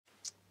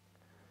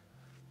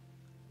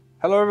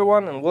Hello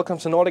everyone and welcome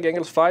to Nordic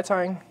Angles fly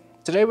tying.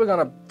 Today we're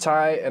gonna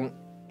tie an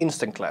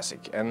instant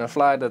classic and a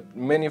fly that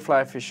many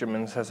fly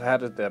fishermen has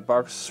had in their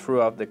box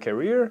throughout their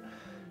career,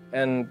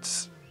 and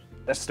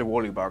that's the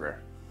woolly bugger.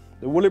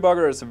 The woolly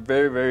bugger is a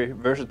very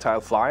versatile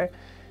fly.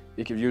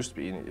 You can use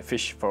it to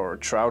fish for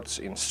trouts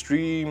in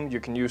stream, you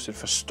can use it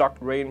for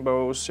stocked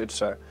rainbows.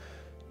 It's a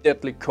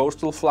deadly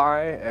coastal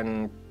fly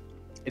and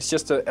it's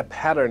just a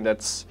pattern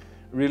that's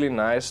really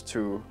nice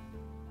to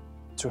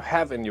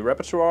have in your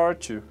repertoire,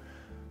 to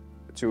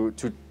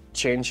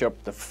change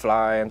up the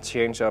fly and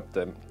change up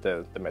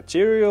the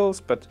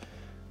materials, but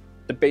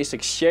the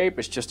basic shape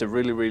is just a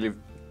really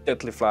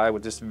deadly fly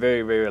with this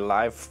very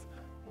alive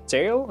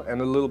tail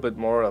and a little bit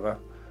more of a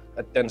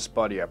dense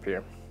body up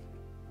here.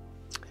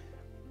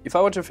 If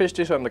I were to fish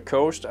this on the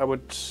coast, I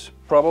would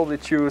probably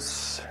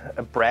choose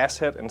a brass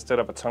head instead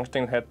of a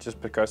tungsten head,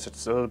 just because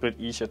it's a little bit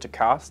easier to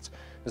cast,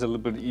 it's a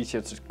little bit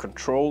easier to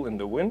control in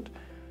the wind.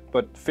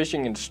 But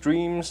fishing in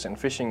streams and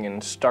fishing in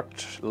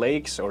stocked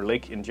lakes or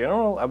lake in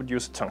general, I would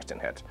use a tungsten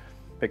head,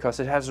 because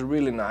it has a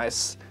really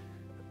nice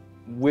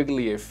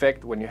wiggly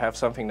effect when you have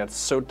something that's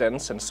so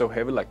dense and so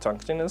heavy like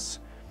tungsten is.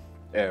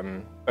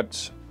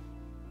 But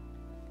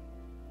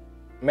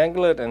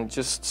mangle it and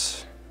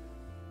just,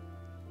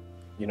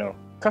 you know,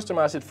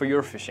 customize it for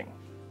your fishing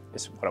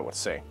is what I would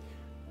say.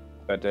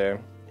 But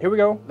here we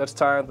go, let's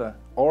tie the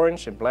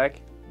orange and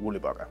black woolly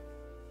bugger.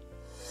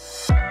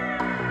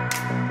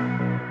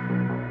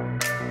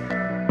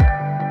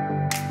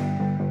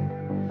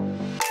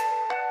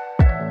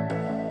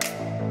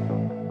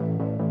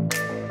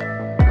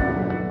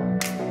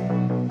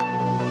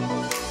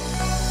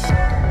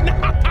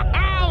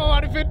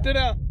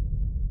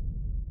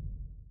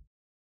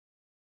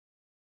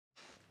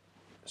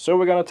 So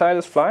we're gonna tie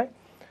this fly.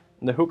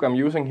 The hook I'm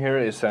using here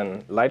is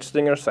a light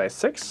stinger size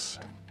 6,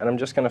 and I'm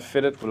just gonna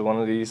fit it with one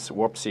of these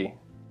Whoopsie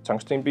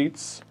tungsten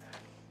beads.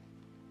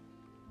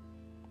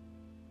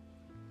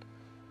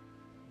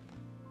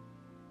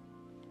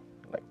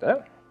 Like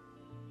that.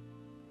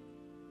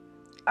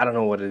 I don't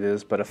know what it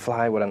is, but a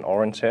fly with an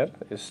orange head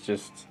is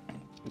just,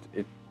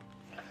 it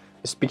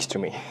speaks to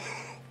me.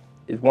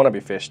 It wanna be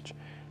fished.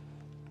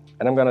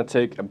 And I'm gonna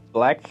take a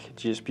black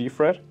GSP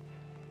thread.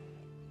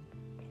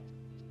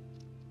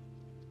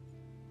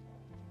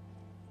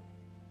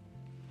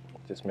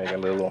 Just make a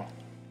little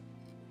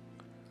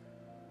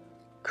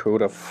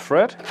coat of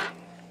thread,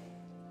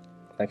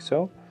 like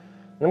so.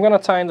 And I'm gonna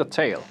tie in the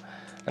tail.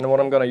 And what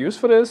I'm gonna use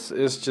for this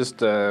is just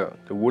the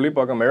woolly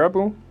bugger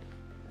marabou.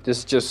 This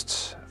is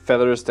just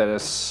feathers that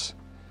is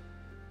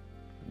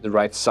the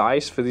right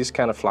size for these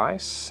kind of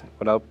flies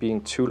without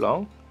being too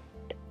long.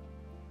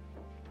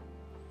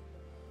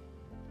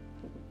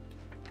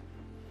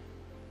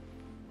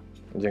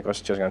 I'm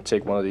just gonna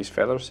take one of these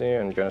feathers here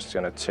and just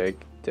gonna take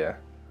the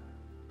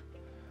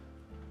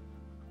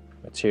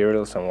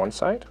materials on one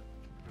side,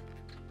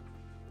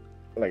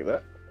 like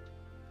that.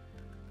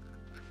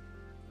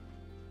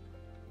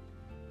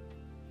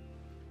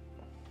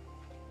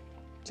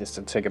 Just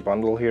to take a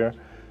bundle here.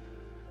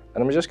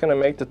 And I'm just gonna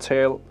make the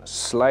tail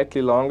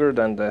slightly longer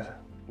than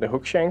the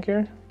hook shank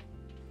here.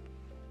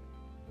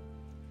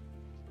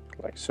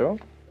 Like so.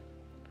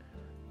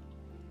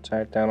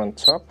 Tie it down on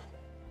top.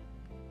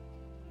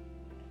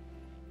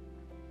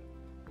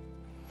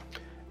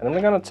 And I'm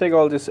gonna take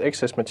all this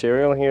excess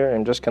material here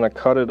and just gonna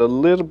cut it a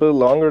little bit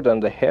longer than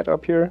the head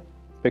up here,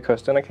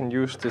 because then I can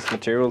use this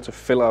material to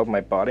fill out my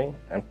body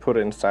and put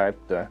it inside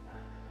the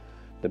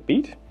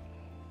bead.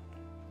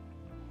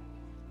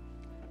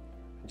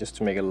 Just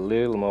to make a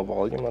little more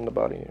volume on the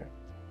body here.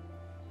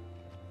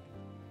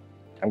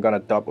 I'm gonna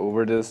dub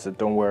over this, so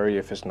don't worry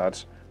if it's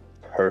not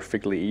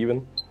perfectly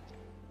even.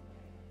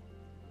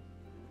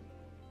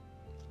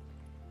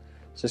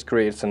 Just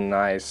creates a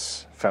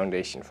nice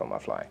foundation for my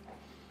fly.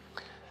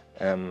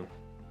 And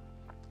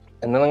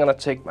then I'm gonna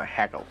take my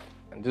hackle,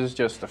 and this is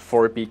just a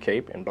 4B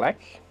cape in black.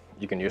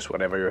 You can use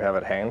whatever you have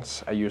at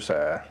hands. I use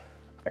a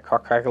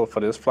cock hackle for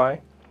this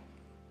fly,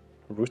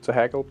 rooster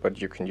hackle,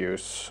 but you can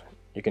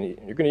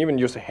even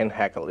use a hen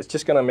hackle. It's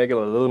just gonna make it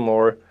a little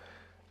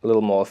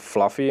more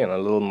fluffy and a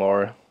little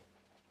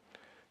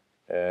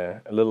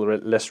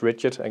less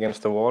rigid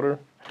against the water.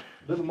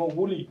 A little more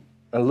woolly.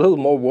 A little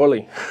more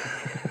woolly,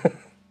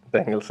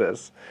 Daniel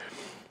says.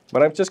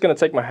 But I'm just gonna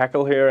take my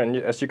hackle here, and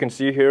as you can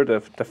see here,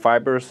 the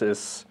fibers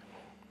is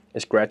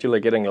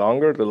gradually getting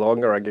longer the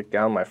longer I get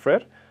down my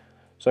thread.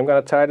 So I'm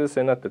gonna tie this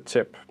in at the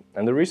tip.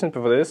 And the reason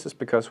for this is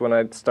because when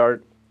I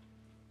start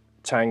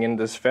tying in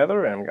this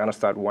feather and I'm gonna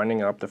start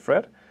winding up the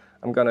thread,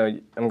 I'm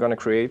gonna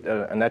create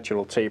a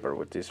natural taper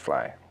with this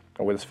fly,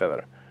 or with this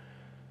feather.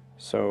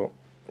 So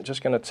I'm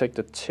just gonna take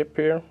the tip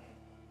here,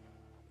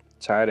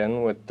 tie it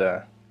in with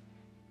the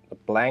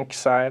blank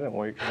side,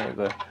 or you can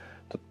the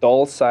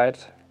dull side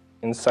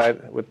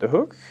inside with the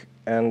hook,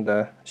 and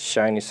the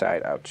shiny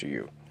side out to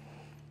you.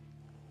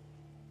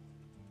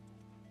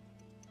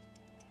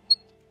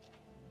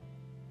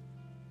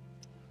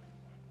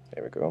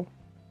 There we go.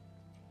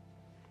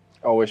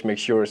 Always make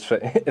sure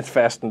it's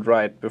fastened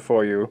right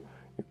before you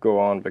go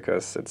on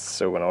because it's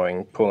so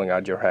annoying pulling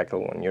out your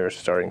hackle when you're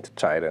starting to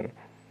tie it in.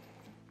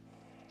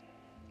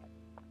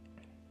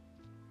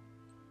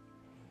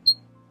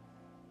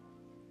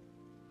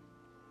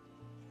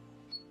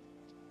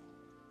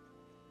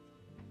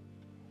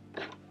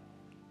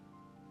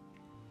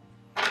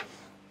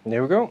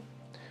 There we go.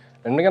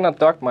 And we're gonna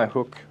dub my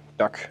hook,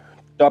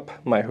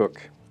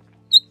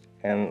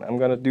 and I'm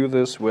gonna do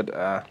this with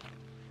a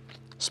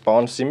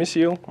Spawn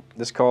semi-seal.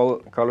 This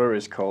color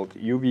is called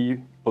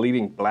UV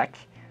bleeding black,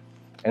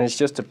 and it's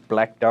just a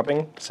black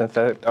dubbing,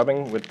 synthetic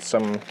dubbing with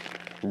some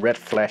red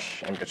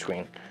flash in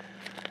between.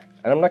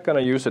 And I'm not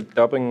gonna use a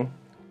dubbing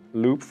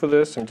loop for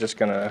this. I'm just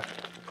gonna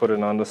put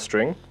it on the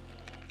string.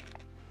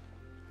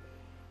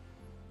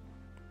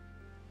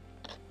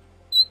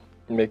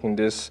 Making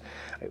this.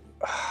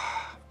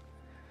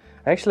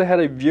 I actually had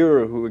a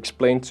viewer who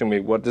explained to me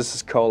what this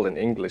is called in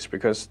English,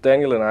 because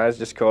Daniel and I is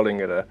just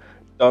calling it a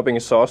dubbing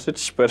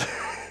sausage, but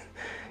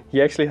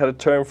he actually had a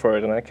term for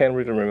it and I can't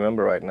really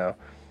remember right now.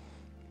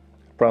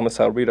 Promise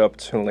I'll read up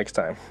till next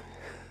time.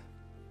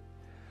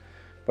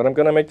 But I'm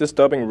gonna make this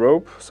dubbing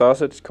rope,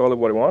 sausage, call it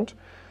what you want,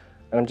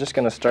 and I'm just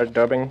gonna start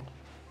dubbing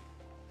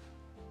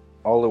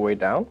all the way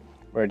down,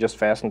 where I just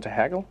fastened the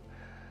hackle,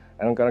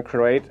 and I'm gonna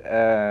create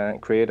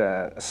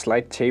a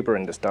slight taper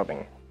in this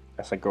dubbing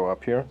as I go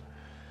up here.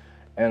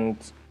 And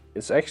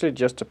it's actually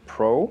just a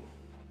pro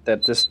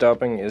that this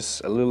dubbing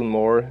is a little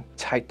more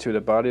tight to the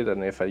body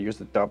than if I use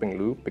the dubbing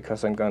loop,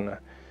 because I'm gonna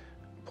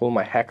pull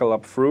my hackle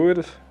up through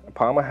it,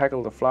 apply my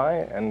hackle to fly,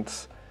 and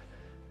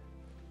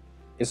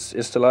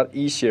it's a lot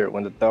easier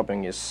when the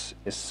dubbing it's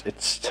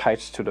tight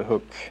to the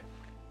hook,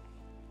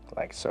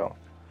 like so.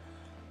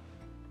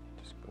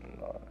 Just put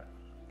a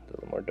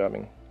little more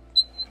dubbing.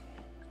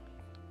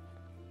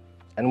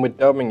 And with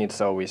dubbing,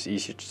 it's always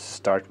easier to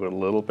start with a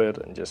little bit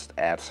and just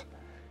add,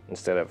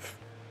 instead of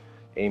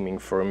aiming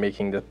for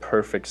making the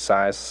perfect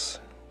size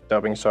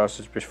dubbing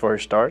sausage before you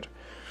start.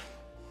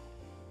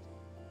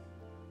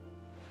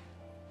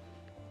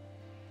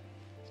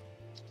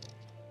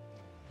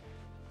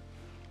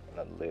 And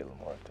a little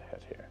more at the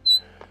head here.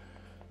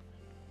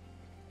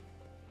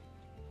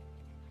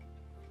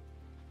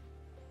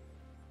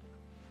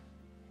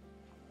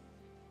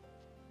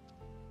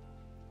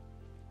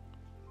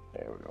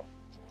 There we go.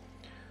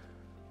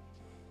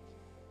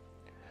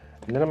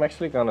 And then I'm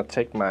actually gonna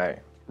take my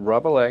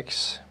rubber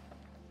legs.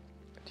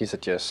 These are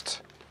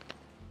just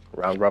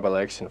round rubber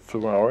legs in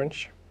fluorine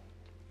orange.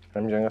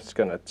 I'm just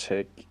gonna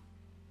take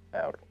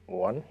out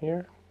one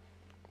here.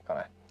 I'm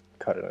gonna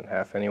cut it in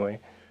half anyway.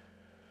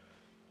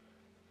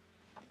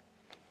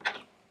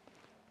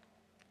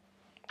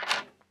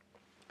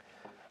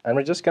 And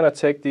we're just gonna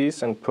take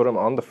these and put them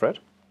on the thread,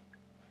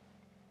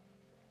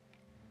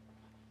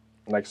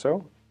 like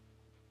so,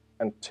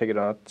 and take it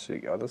out to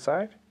the other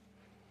side.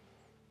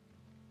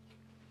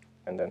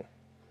 And then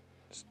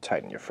just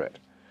tighten your thread.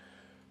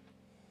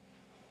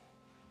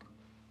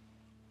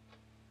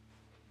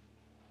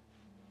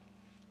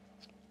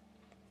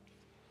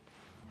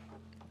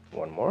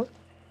 One more.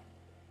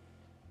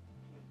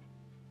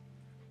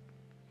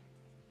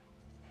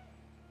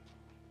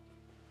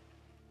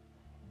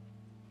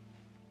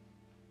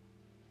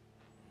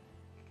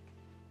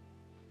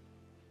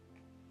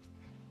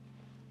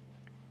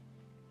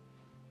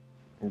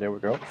 There we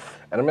go.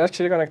 And I'm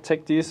actually going to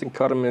take these and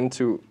cut them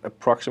into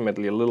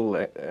approximately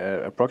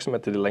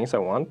approximately the length I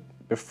want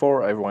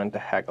before I wind the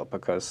hackle,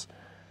 because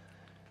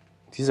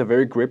these are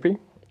very grippy,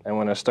 and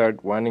when I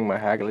start winding my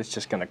hackle, it's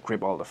just going to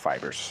grip all the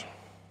fibers.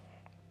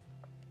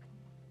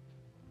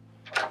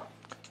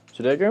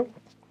 So there you go.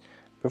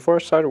 Before I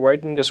start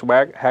winding this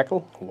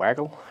hackle,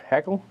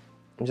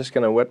 I'm just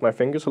going to wet my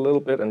fingers a little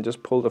bit and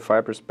just pull the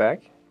fibers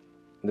back.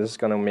 This is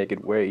going to make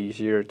it way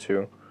easier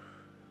to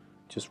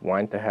just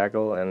wind the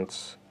hackle and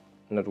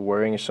not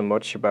worrying so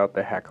much about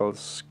the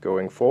hackles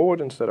going forward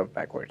instead of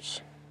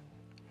backwards.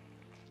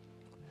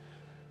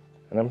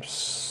 And I'm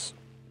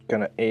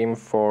gonna aim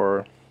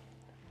for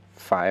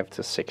 5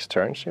 to 6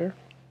 turns here.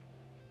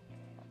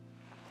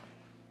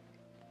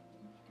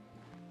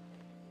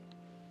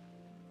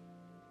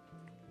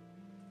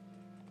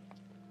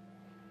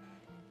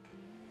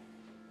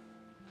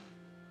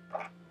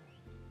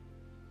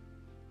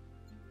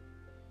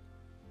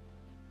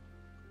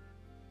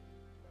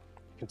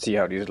 You can see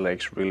how these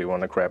legs really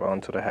want to grab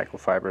onto the hackle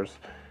fibers,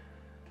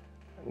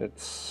 and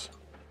it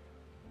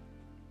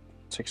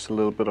takes a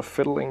little bit of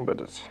fiddling, but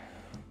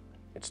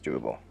it's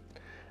doable.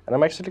 And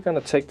I'm actually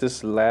going to take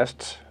this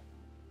last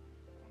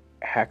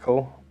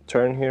hackle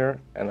turn here,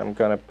 and I'm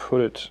going to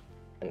put it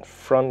in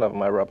front of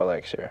my rubber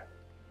legs here.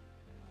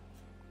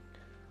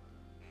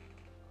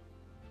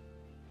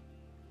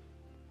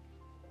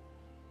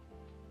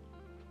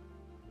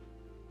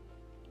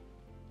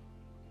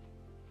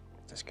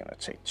 Just going to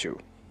take 2.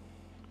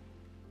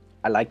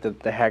 I like that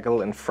the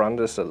hackle in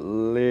front is a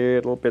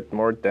little bit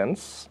more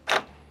dense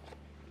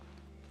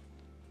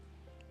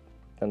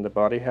than the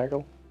body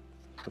hackle.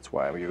 That's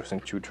why I'm using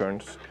 2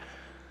 turns.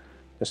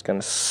 Just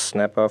gonna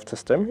snap off the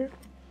stem here.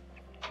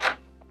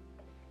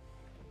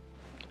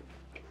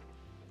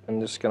 I'm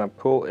just gonna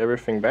pull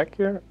everything back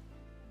here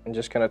and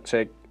just gonna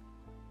take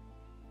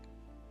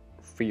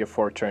 3 or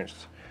 4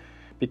 turns.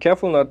 Be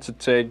careful not to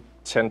take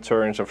 10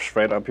 turns of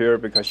thread up here,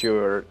 because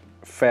you're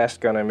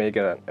fast gonna make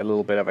a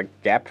little bit of a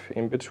gap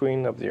in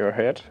between of your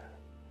head,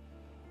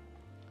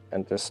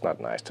 and that's not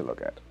nice to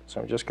look at.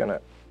 So I'm just gonna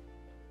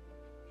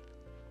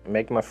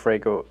make my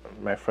thread go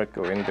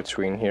in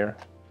between here.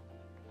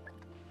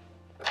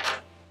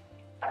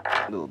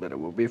 A little bit, it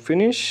will be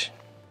finished.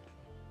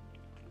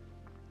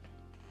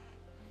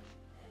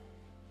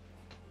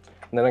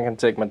 And then I can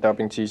take my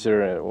dubbing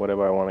teaser or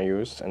whatever I want to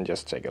use and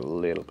just take a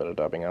little bit of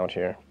dubbing out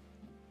here.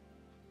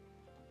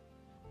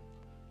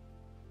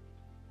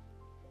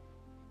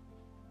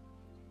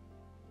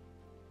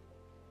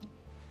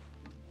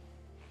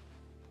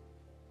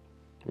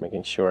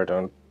 Making sure I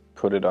don't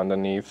put it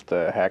underneath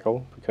the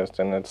hackle, because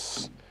then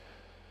it's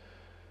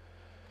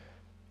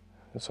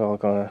all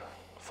gonna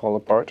fall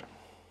apart.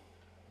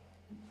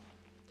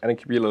 And it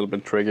can be a little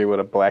bit tricky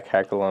with a black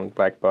hackle on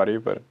black body,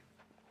 but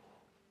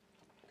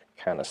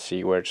kind of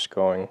see where it's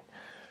going.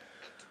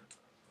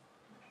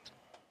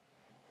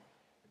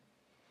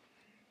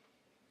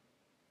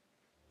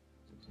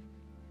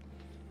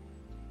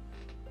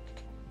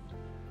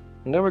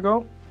 And there we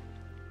go.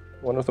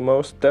 One of the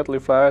most deadly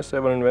flies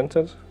ever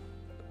invented.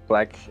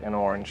 Black and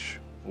orange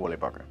woolly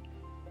bugger.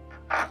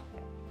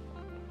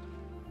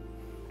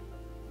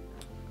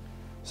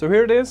 So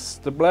here it is,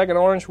 the black and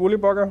orange woolly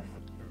bugger.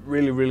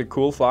 Really, really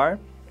cool fly.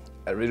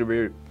 A really,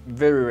 very,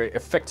 very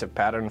effective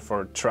pattern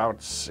for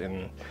trouts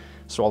in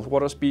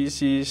saltwater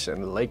species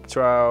and lake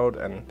trout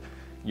and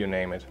you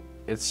name it.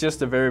 It's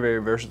just a very, very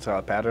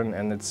versatile pattern,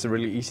 and it's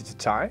really easy to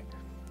tie.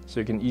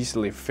 So you can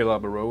easily fill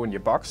up a row in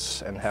your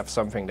box and have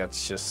something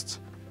that's just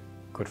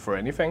good for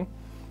anything.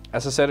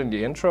 As I said in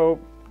the intro,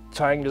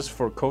 tying this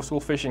for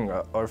coastal fishing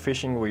or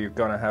fishing where you're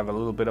gonna have a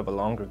little bit of a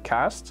longer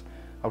cast,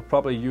 I'll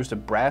probably use the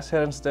brass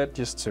head instead,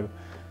 just to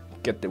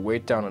get the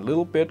weight down a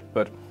little bit,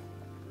 but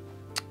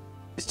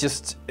it's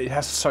just, it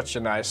has such a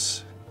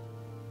nice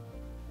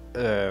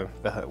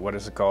what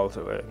is it called?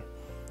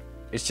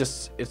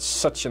 It's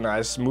such a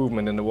nice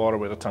movement in the water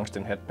with a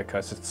tungsten head,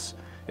 because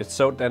it's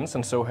so dense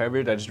and so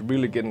heavy that it's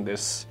really getting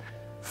this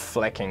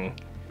flicking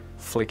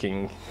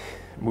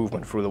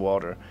movement through the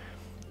water.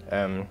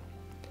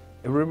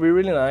 It would be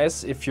really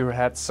nice if you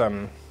had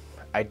some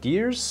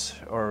ideas,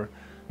 or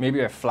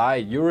maybe a fly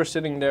you were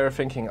sitting there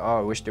thinking, oh,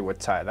 I wish they would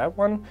tie that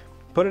one.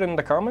 Put it in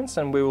the comments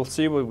and we will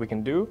see what we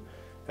can do.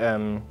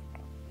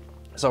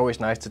 It's always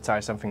nice to tie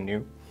something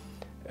new.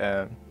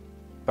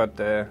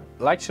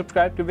 Like,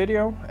 subscribe to the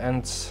video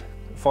and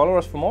follow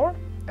us for more,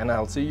 and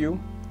I'll see you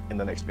in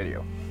the next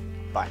video.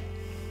 Bye.